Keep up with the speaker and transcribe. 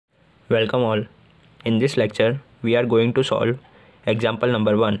Welcome all. In this lecture, we are going to solve example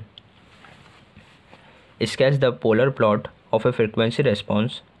number 1. Sketch the polar plot of a frequency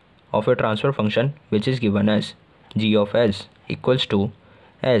response of a transfer function which is given as g of s equals to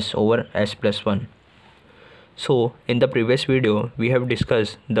s over s plus 1. So, in the previous video, we have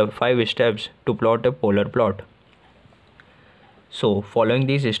discussed the 5 steps to plot a polar plot. So, following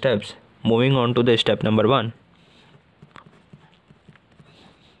these steps, moving on to the step number 1.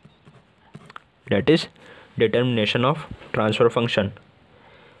 That is determination of transfer function.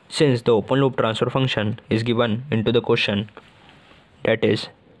 Since the open loop transfer function is given into the question, that is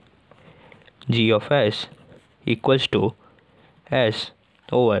g of s equals to s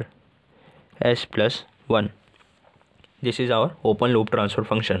over s plus 1. This is our open loop transfer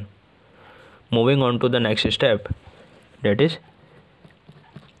function. Moving on to the next step, that is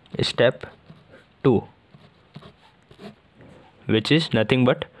step 2, which is nothing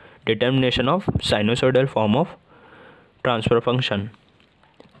but determination of sinusoidal form of transfer function.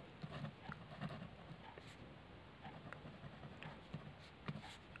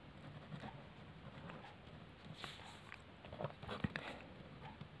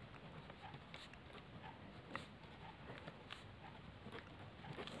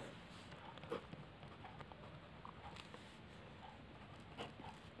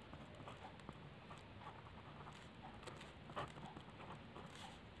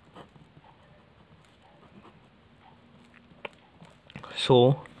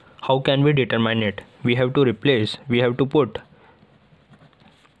 So, how can we determine it? We have to put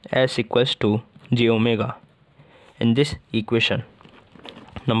s equals to j omega in this equation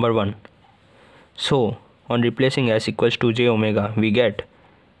number 1. So, on replacing s equals to j omega, we get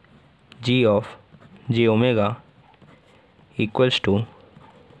g of j omega equals to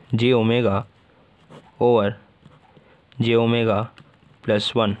j omega over j omega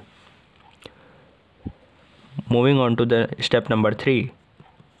plus 1. Moving on to the step number 3,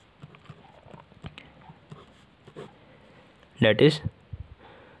 that is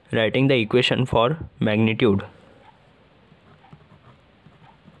writing the equation for magnitude.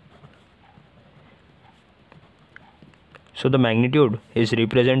 So the magnitude is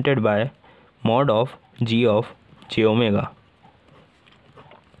represented by mod of j omega.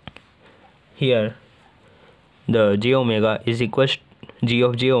 Here the g of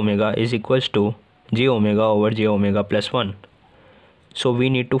j omega is equals to j omega over j omega plus 1. So we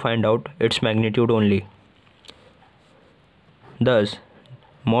need to find out its magnitude only. Thus,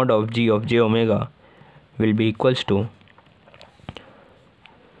 mod of j omega will be equals to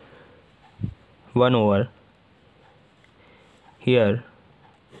 1 over here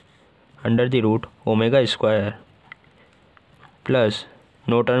under the root omega square plus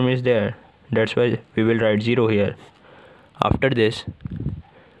no term is there, that's why we will write 0 here. After this,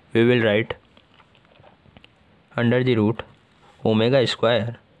 we will write under the root omega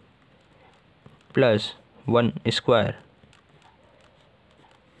square plus 1 square.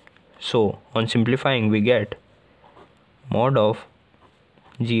 So on simplifying, we get mod of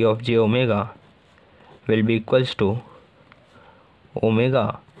j omega will be equals to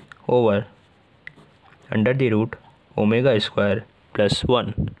omega over under the root omega square plus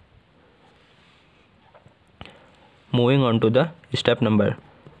 1. Moving on to the step number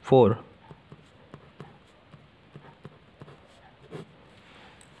 4,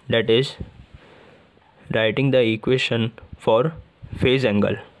 that is writing the equation for phase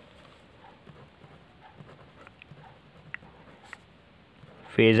angle.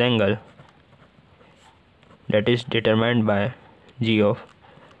 Phase angle that is determined by g of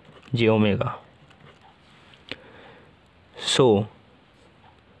j omega. So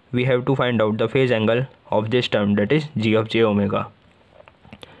we have to find out the phase angle of this term, that is g of j omega.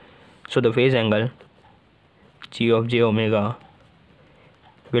 So the phase angle g of j omega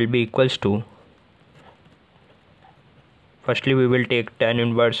will be equals to, firstly we will take tan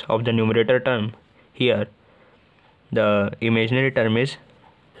inverse of the numerator term. Here the imaginary term is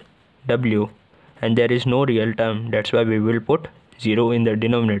w and there is no real term, that's why we will put 0 in the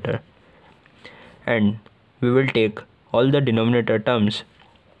denominator, and we will take all the denominator terms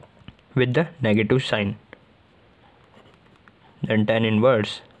with the negative sign. Then tan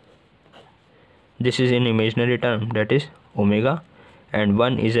inverse, this is an imaginary term, that is omega, and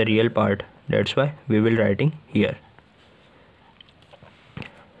 1 is a real part, that's why we will writing here.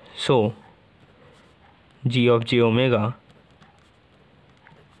 So g of j omega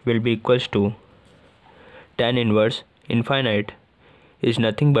will be equals to tan inverse infinite is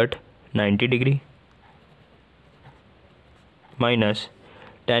nothing but 90 degree minus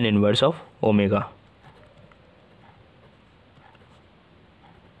tan inverse of omega.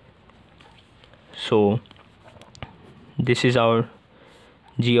 So this is our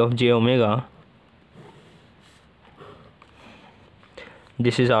g of j omega.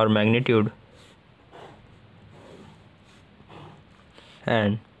 This is our magnitude,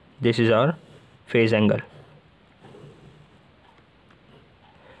 and this is our phase angle.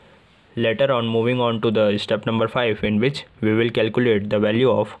 Later on, moving on to the step number 5, in which we will calculate the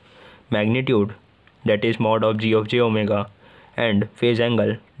value of magnitude, that is mod of g of j omega, and phase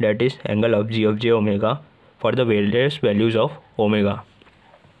angle, that is angle of g of j omega, for the various values of omega.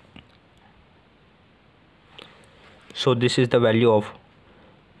 So this is the value of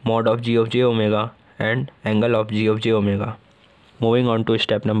mod of g of j omega and angle of g of j omega. Moving on to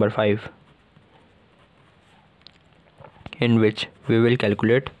step number 5, in which we will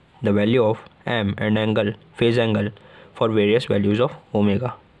calculate the value of m and angle, phase angle, for various values of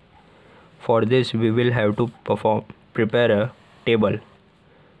omega. For this we will have to prepare a table.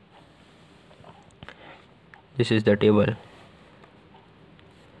 This is the table,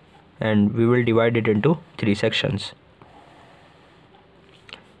 and we will divide it into 3 sections.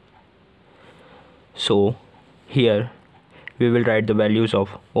 So here we will write the values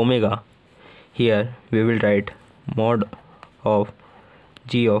of omega. Here we will write mod of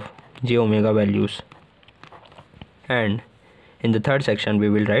g of j omega values, and in the third section we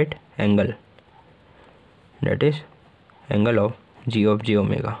will write angle, that is angle of g of j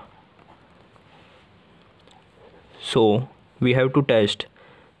omega. So we have to test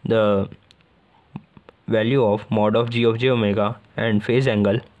the value of mod of g of j omega and phase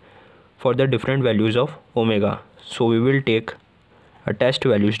angle for the different values of omega. So we will take a test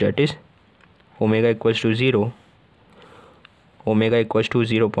values, that is omega equals to 0, omega equals to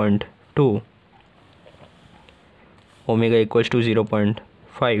 0.2, omega equals to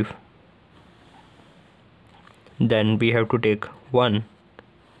 0.5. Then we have to take 1,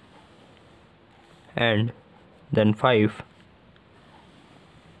 and then 5,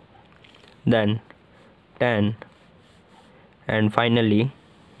 then 10, and finally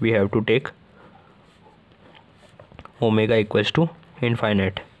we have to take omega equals to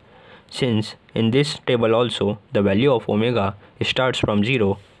infinite, since in this table also the value of omega starts from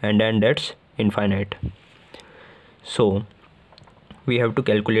 0 and ends at infinite. So we have to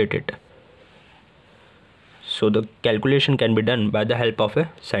calculate it. So the calculation can be done by the help of a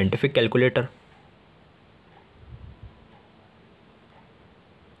scientific calculator.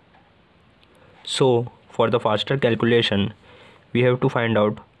 So for the faster calculation, we have to find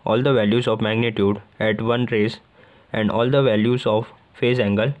out all the values of magnitude at one trace and all the values of phase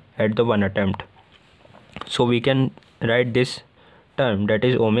angle at the one attempt. So we can write this term, that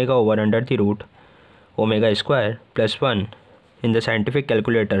is omega over under the root omega square plus 1 in the scientific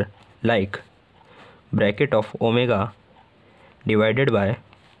calculator, like bracket of omega divided by,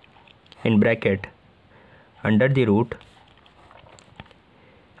 in bracket, under the root,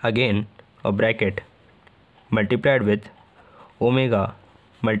 again a bracket, multiplied with omega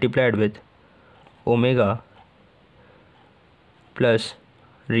multiplied with omega plus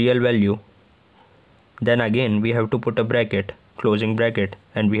real value. Then again we have to put a bracket, closing bracket,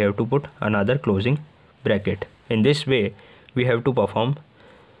 and we have to put another closing bracket. In this way we have to perform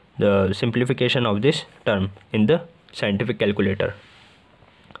the simplification of this term in the scientific calculator.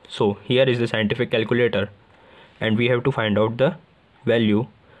 So here is the scientific calculator, and we have to find out the value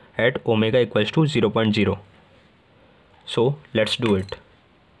at omega equals to 0.0. So let's do it.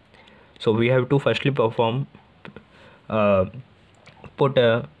 So we have to firstly put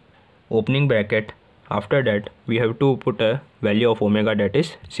a opening bracket. After that we have to put a value of omega, that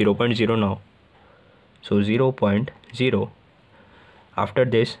is 0.0 now. So 0.0. After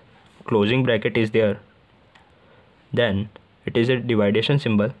this, closing bracket is there. Then it is a division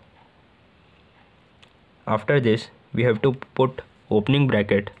symbol. After this we have to put opening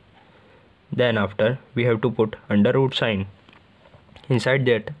bracket. Then after we have to put under root sign. Inside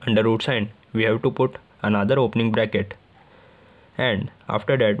that under root sign we have to put another opening bracket, and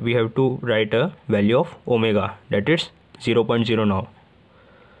after that we have to write a value of omega, that is 0.0 now.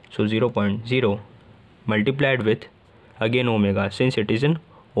 So 0.0 multiplied with again omega, since it is an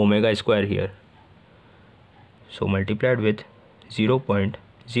omega square here. So multiplied with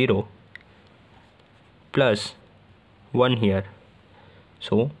 0.0 plus 1 here.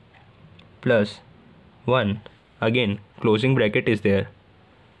 So plus 1, again closing bracket is there.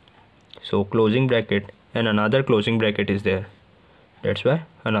 So closing bracket and another closing bracket is there. That's why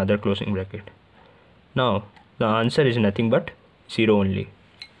another closing bracket. Now the answer is nothing but 0 only.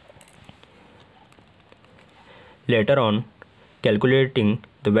 Later on, calculating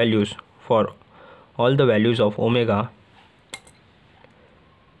the values for all the values of omega.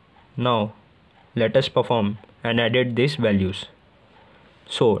 Now let us perform and edit these values.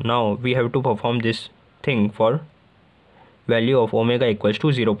 So now we have to perform this thing for value of omega equals to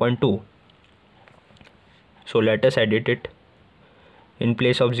 0.2. So let us edit it. In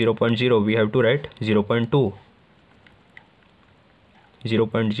place of 0.0 we have to write 0.2.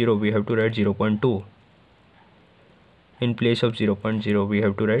 0.0 we have to write 0.2. In place of 0.0 we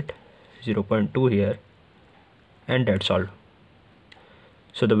have to write 0.2 here, and that's all.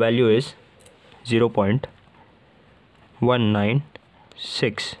 So the value is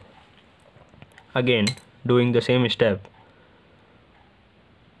 0.196. Again doing the same step.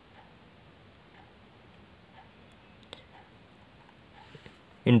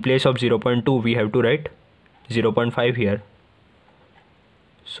 In place of 0.2 we have to write 0.5 here.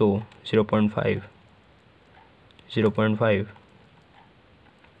 So 0.5, 0.5,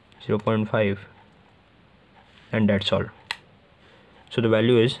 0.5, and that's all. So the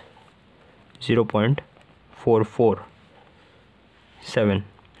value is 0.447.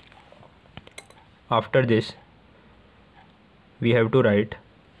 After this we have to write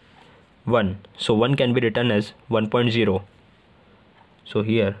 1. So 1 can be written as 1.0. So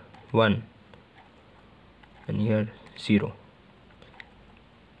here 1, and here 0.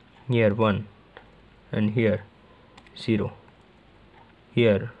 Here 1, and here 0.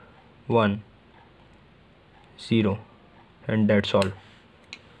 Here 1, 0, and that's all.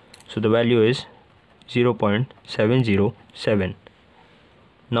 So the value is 0.707.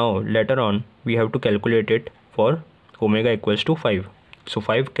 Now later on we have to calculate it for omega equals to 5. So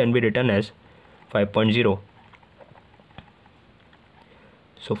 5 can be written as 5.0.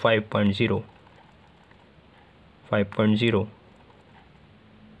 So 5.0, 5.0,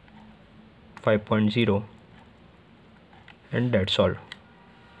 5.0, and that's all.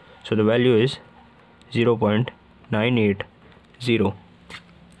 So the value is 0.980.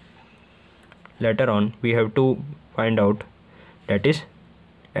 Later on we have to find out, that is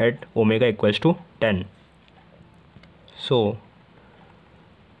at omega equals to 10. So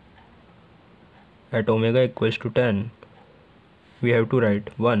at omega equals to 10 we have to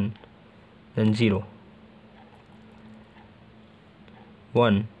write 1, then 0,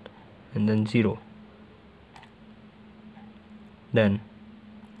 1, and then 0. Then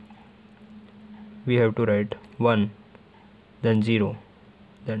we have to write 1, then 0,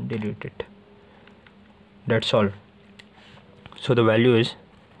 then delete it. That's all. So the value is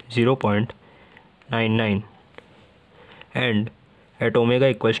 0.99, and at omega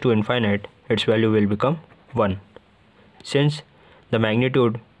equals to infinite its value will become 1, since the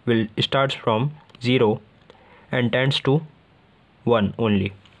magnitude will starts from 0 and tends to 1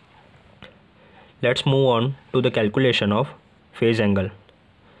 only. Let's move on to the calculation of phase angle.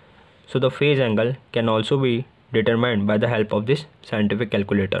 So the phase angle can also be determined by the help of this scientific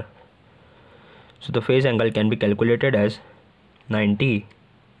calculator. So the phase angle can be calculated as 90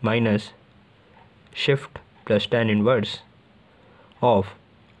 minus shift plus tan inverse of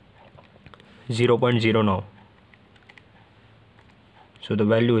 0.0 now. So the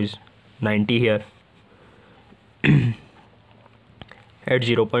value is 90 here. At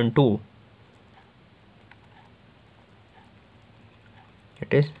 0.2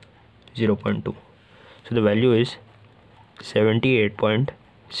 it is 0.2. So the value is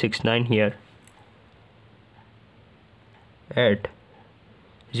 78.69 here. At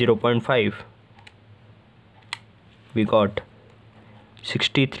 0.5 we got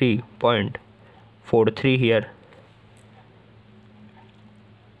 63.43 here.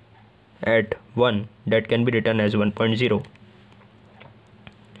 At 1 that can be written as 1.0,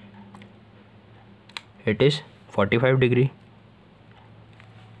 it is 45 degree.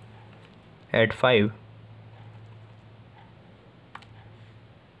 At 5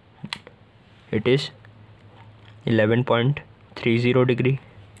 it is 11.30 degree.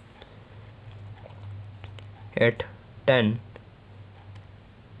 At 10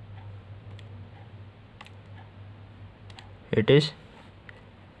 it is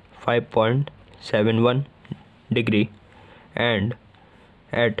 5.71 degree, and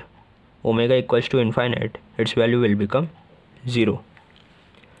at omega equals to infinite its value will become 0.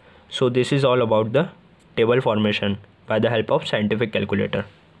 So this is all about the table formation by the help of scientific calculator.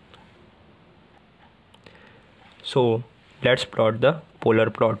 So let's plot the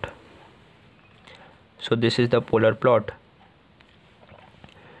polar plot. So this is the polar plot.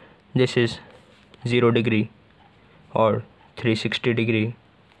 This is 0 degree or 360 degree.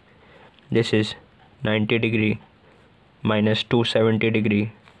 This is 90 degree minus 270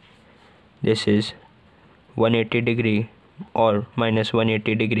 degree. This is 180 degree or minus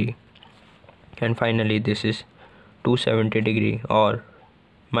 180 degree. And finally this is 270 degree or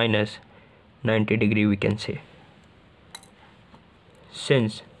minus 90 degree we can say.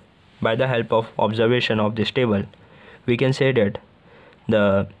 Since by the help of observation of this table we can say that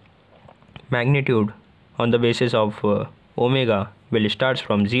the magnitude on the basis of omega will start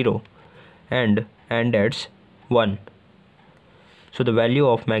from 0 and end at 1. So the value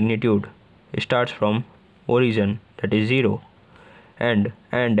of magnitude starts from origin, that is 0, and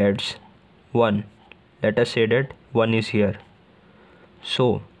end at 1. Let us say that 1 is here.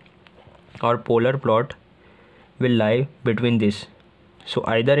 So our polar plot will lie between this. So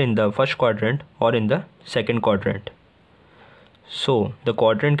either in the first quadrant or in the second quadrant. So the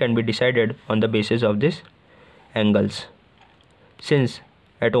quadrant can be decided on the basis of this angles. Since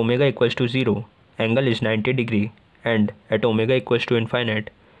at omega equals to 0, angle is 90 degree, and at omega equals to infinite,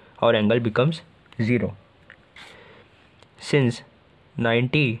 our angle becomes 0. Since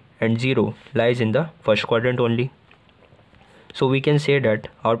 90 and 0 lies in the first quadrant only, so we can say that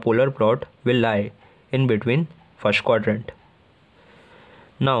our polar plot will lie in between first quadrant.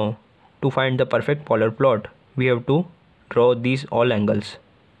 Now to find the perfect polar plot, we have to draw these all angles.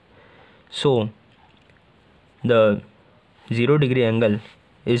 So the 0 degree angle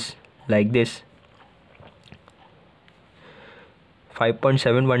is like this.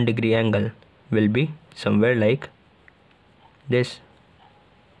 5.71 degree angle will be somewhere like this.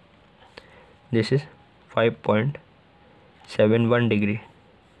 This is 5.71 degree.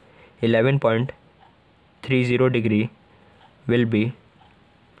 11.30 degree will be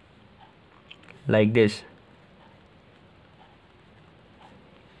like this.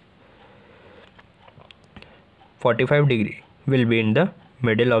 45 degree will be in the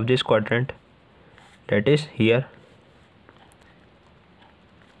middle of this quadrant, that is here,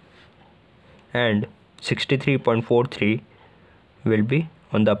 and 63.43 will be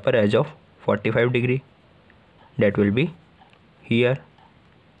on the upper edge of 45 degree, that will be here,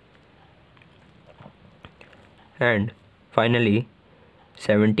 and finally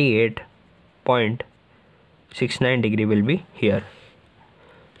 78.69 degree will be here.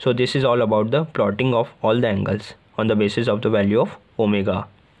 So this is all about the plotting of all the angles on the basis of the value of omega.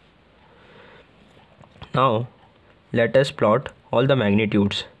 Now let us plot all the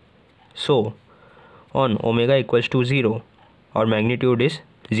magnitudes. So on omega equals to 0, our magnitude is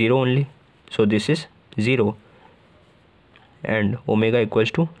 0 only. So this is 0, and omega equals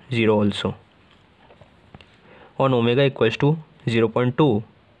to 0 also. On omega equals to 0.2,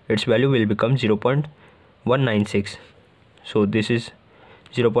 its value will become 0.196. So this is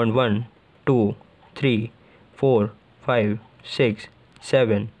 0.1, 2, 3, 4, 5, 6,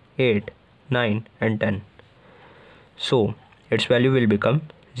 7, 8, 9 and 10. So its value will become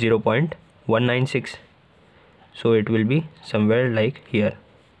 0.196. So it will be somewhere like here.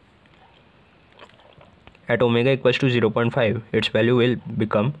 At omega equals to 0.5, its value will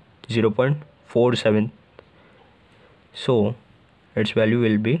become 0.47. So its value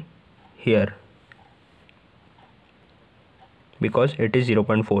will be here, because it is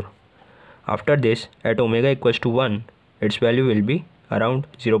 0.4. After this, at omega equals to 1, its value will be around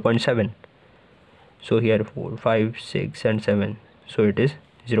 0.7. So here 4, 5, 6 and 7. So it is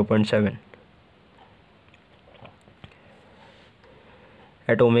 0.7.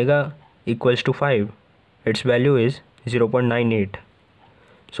 At omega equals to 5, its value is 0.98.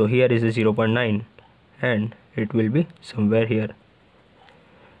 So here is a 0.9 and it will be somewhere here.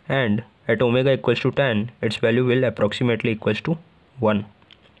 And at omega equals to 10, its value will approximately equals to 1.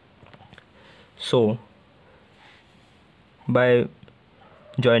 So by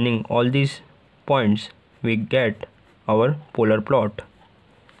joining all these points, we get our polar plot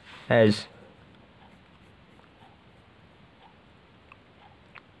as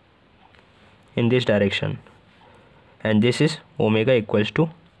in this direction, and this is omega equals to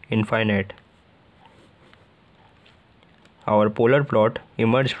infinite. Our polar plot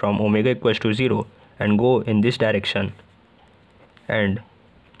emerge from omega equals to 0 and go in this direction, and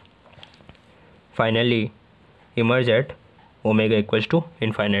finally emerge at omega equals to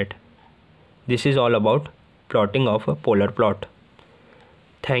infinite. This is all about plotting of a polar plot.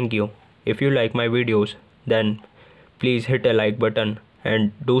 Thank you. If you like my videos, then please hit a like button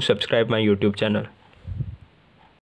and do subscribe my YouTube channel.